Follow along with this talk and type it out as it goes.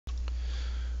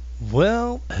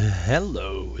Well,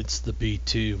 hello, it's the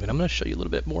B2, and I'm going to show you a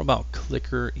little bit more about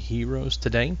Clicker Heroes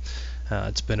today.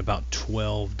 It's been about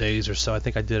 12 days or so. I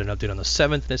think I did an update on the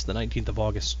 7th, and it's the 19th of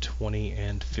August,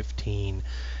 2015.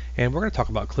 And we're going to talk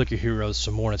about Clicker Heroes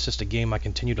some more. It's just a game I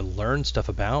continue to learn stuff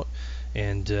about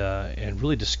and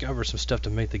really discover some stuff to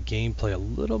make the gameplay a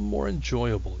little more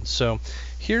enjoyable. And so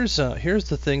here's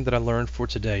the thing that I learned for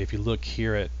today. If you look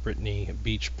here at Brittany,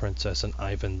 Beach Princess, and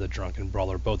Ivan the Drunken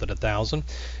Brawler, both at 1,000.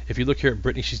 If you look here at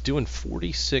Brittany, she's doing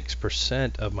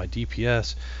 46% of my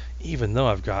DPS, even though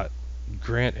I've got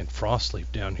Grant and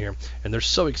Frostleaf down here, and they're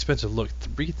so expensive. Look,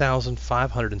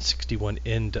 3,561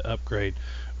 N to upgrade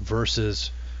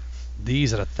versus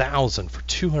these at 1,000 for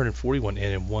 241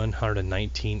 N and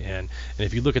 119 N. And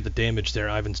if you look at the damage there,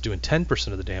 Ivan's doing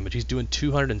 10% of the damage. He's doing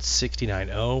 269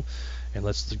 0. And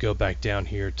let's go back down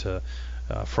here to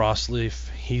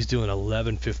Frostleaf. He's doing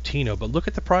 1115 0. But look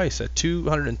at the price at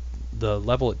 200, the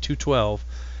level at 212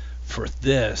 for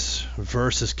this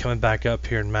versus coming back up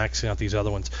here and maxing out these other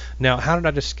ones. Now, how did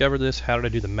I discover this? How did I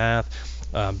do the math?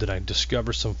 Did I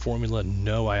discover some formula?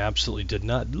 No, I absolutely did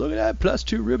not. Look at that,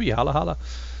 +2 Ruby, holla holla.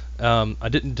 I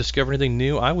didn't discover anything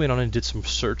new. I went on and did some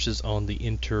searches on the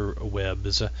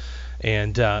interwebs.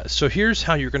 And so here's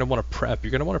how you're going to want to prep.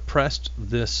 You're going to want to press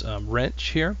this wrench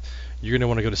here. You're going to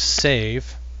want to go to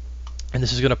save. And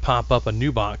this is going to pop up a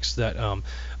new box that I'm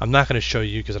not going to show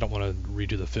you because I don't want to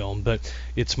redo the film, but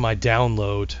it's my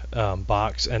download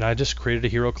box, and I just created a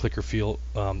Hero Clicker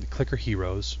Clicker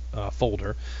Heroes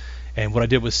folder. And what I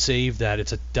did was save that.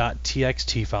 It's a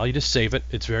 .txt file. You just save it.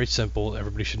 It's very simple.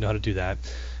 Everybody should know how to do that.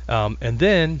 And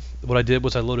then what I did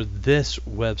was I loaded this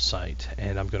website,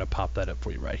 and I'm going to pop that up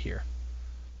for you right here.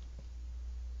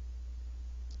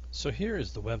 So here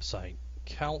is the website,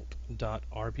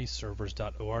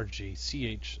 calt.rbservers.org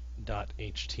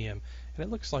ch.htm, and it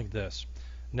looks like this.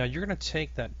 Now you're going to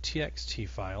take that txt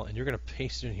file and you're going to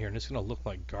paste it in here, and it's going to look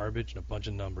like garbage and a bunch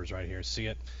of numbers right here. See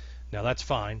it? Now that's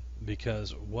fine,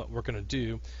 because what we're going to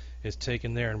do is take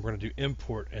in there and we're going to do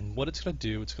import, and what it's going to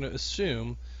do, it's going to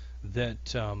assume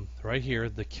that right here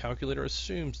the calculator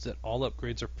assumes that all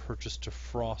upgrades are purchased to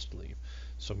Frostleaf.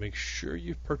 So make sure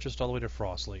you've purchased all the way to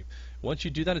Frostleaf. Once you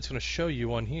do that, it's going to show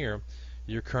you on here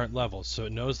your current levels. So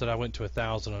it knows that I went to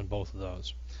 1,000 on both of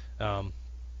those. And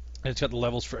it's got the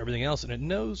levels for everything else, and it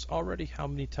knows already how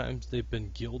many times they've been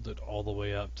gilded all the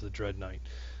way up to the Dread Knight.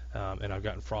 And I've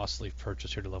gotten Frostleaf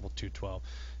purchased here to level 212.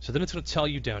 So then it's going to tell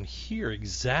you down here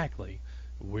exactly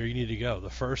where you need to go.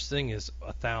 The first thing is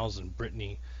 1,000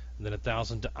 Brittany, and then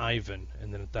 1,000 to Ivan,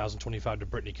 and then 1,025 to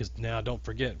Brittany, because now don't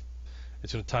forget,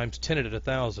 it's going to times 10 it at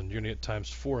 1,000. You're going to get times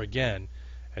 4 again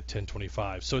at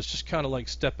 1025. So it's just kind of like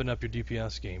stepping up your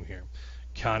DPS game here.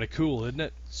 Kind of cool, isn't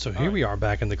it? So here we are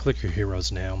back in the Clicker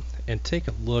Heroes now, and take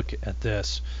a look at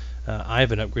this.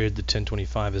 Ivan upgraded to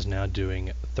 1025, is now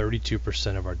doing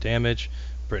 32% of our damage.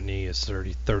 Brittany is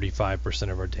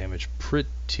 35% of our damage.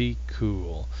 Pretty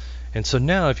cool. And so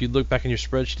now if you look back in your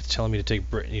spreadsheet, it's telling me to take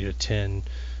Brittany to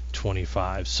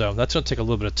 1025. So that's going to take a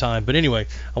little bit of time. But anyway,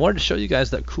 I wanted to show you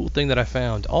guys that cool thing that I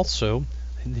found. Also,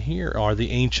 here are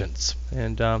the ancients.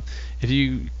 And if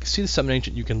you see the summon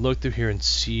ancient, you can look through here and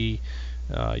see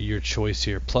your choice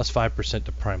here. +5%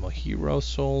 to primal hero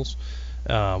souls.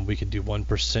 We can do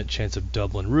 1% chance of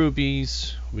doubling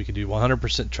rubies. We can do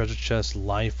 100% treasure chest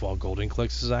life while golden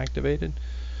clicks is activated.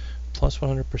 Plus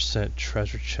 100%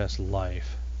 treasure chest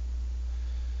life.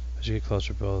 As you get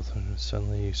closer, both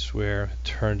suddenly you swear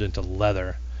turned into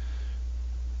leather.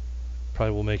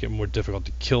 Probably will make it more difficult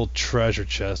to kill treasure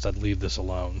chest. I'd leave this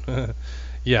alone.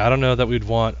 Yeah, I don't know that we'd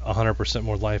want 100%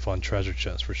 more life on treasure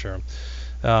chest for sure.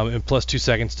 And plus 2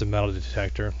 seconds to metal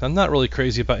detector. I'm not really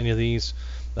crazy about any of these.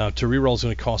 To reroll is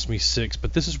going to cost me 6,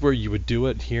 but this is where you would do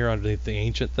it here underneath the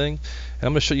ancient thing. And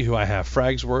I'm going to show you who I have.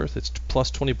 Fragsworth, it's plus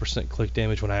 20% click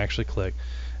damage when I actually click.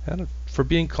 And for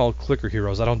being called Clicker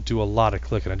Heroes, I don't do a lot of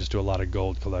clicking, I just do a lot of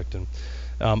gold collecting.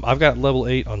 I've got level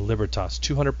 8 on Libertas,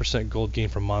 200% gold gain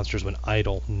from monsters when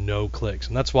idle, no clicks.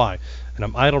 And that's why. And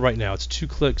I'm idle right now. It's 2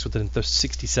 clicks within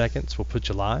 60 seconds will put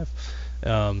you live.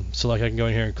 So like I can go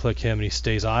in here and click him and he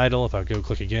stays idle. If I go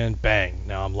click again, bang,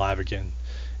 now I'm live again.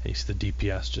 And you see the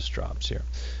DPS just drops here.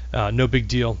 No big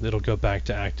deal. It'll go back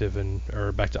to active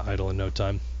or back to idle in no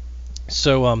time.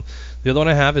 So the other one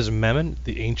I have is Memon,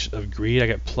 the Ancient of Greed. I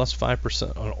got plus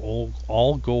 5% on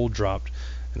all gold dropped,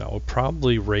 and I will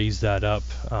probably raise that up.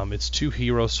 It's 2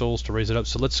 hero souls to raise it up,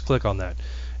 so let's click on that.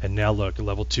 And now look,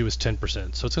 level 2 is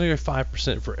 10%, so it's going to go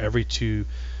 5% for every 2,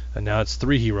 and now it's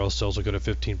 3 hero souls will go to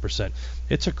 15%.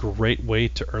 It's a great way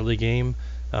to early game.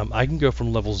 I can go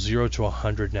from level 0 to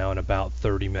 100 now in about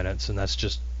 30 minutes, and that's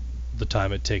just the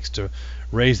time it takes to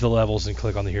raise the levels and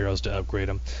click on the heroes to upgrade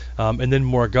them. And then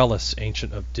Morgullis,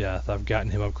 Ancient of Death. I've gotten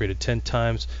him upgraded 10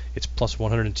 times. It's plus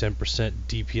 110%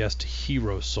 DPS to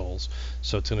hero souls.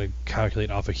 So it's going to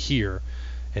calculate off of here.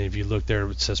 And if you look there,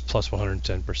 it says plus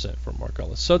 110% for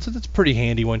Morgullis. So it's a pretty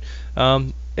handy one.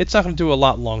 It's not going to do a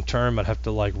lot long term. I'd have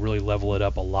to like really level it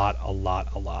up a lot.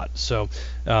 So,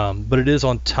 but it is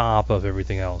on top of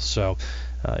everything else. So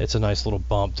it's a nice little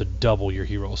bump to double your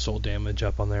hero soul damage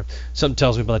up on there. Something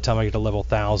tells me by the time I get to level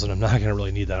 1000, I'm not going to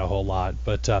really need that a whole lot.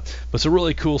 But some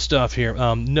really cool stuff here.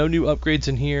 No new upgrades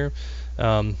in here.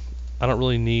 I don't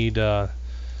really need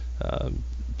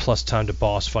plus time to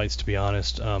boss fights, to be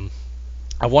honest.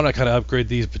 I want to kind of upgrade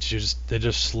these, but they're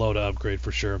just slow to upgrade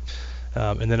for sure.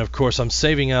 And then of course I'm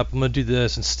saving up. I'm going to do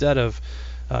this instead of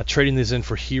trading these in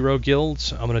for hero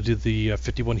guilds. I'm going to do the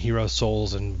 51 hero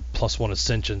souls and plus 1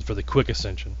 ascensions for the quick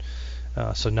ascension.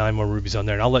 So 9 more rubies on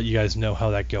there, and I'll let you guys know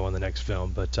how that go in the next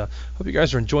film. But hope you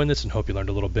guys are enjoying this and hope you learned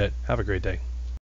a little bit. Have a great day.